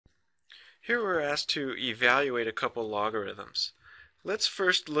Here we're asked to evaluate a couple logarithms. Let's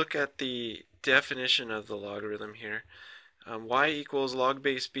first look at the definition of the logarithm here. Y equals log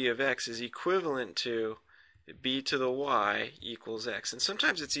base b of x is equivalent to b to the y equals x. And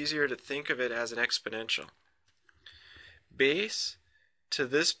sometimes it's easier to think of it as an exponential. Base to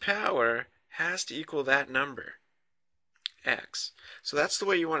this power has to equal that number, x. So that's the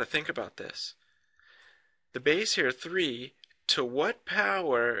way you want to think about this. The base here, 3, to what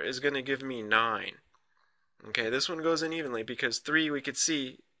power is going to give me 9? Okay, this one goes in evenly because 3, we could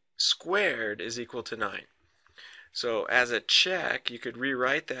see, squared is equal to 9. So as a check, you could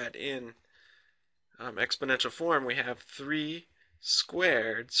rewrite that in exponential form. We have 3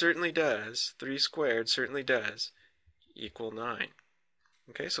 squared certainly does, 3 squared certainly does equal 9.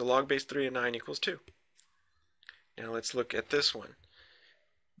 Okay, so log base 3 of 9 equals 2. Now let's look at this one.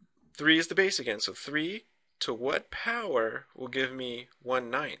 3 is the base again, so 3 to what power will give me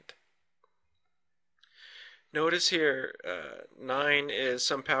 1/9? Notice here 9 is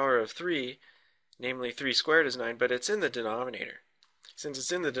some power of 3, namely 3 squared is 9, but it's in the denominator. Since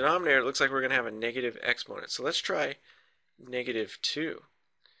it's in the denominator, it looks like we're going to have a negative exponent. So let's try -2.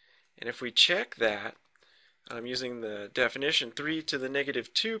 And if we check that using the definition, 3 to the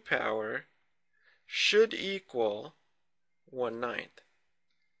 -2 power should equal 1/9.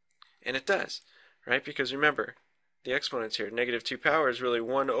 And it does, right? Because remember, the exponents here, -2 power is really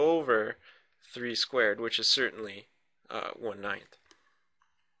 1 over 3 squared, which is certainly 1/9.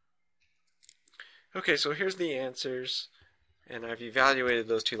 Okay, so here's the answers, and I've evaluated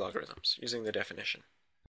those two logarithms using the definition.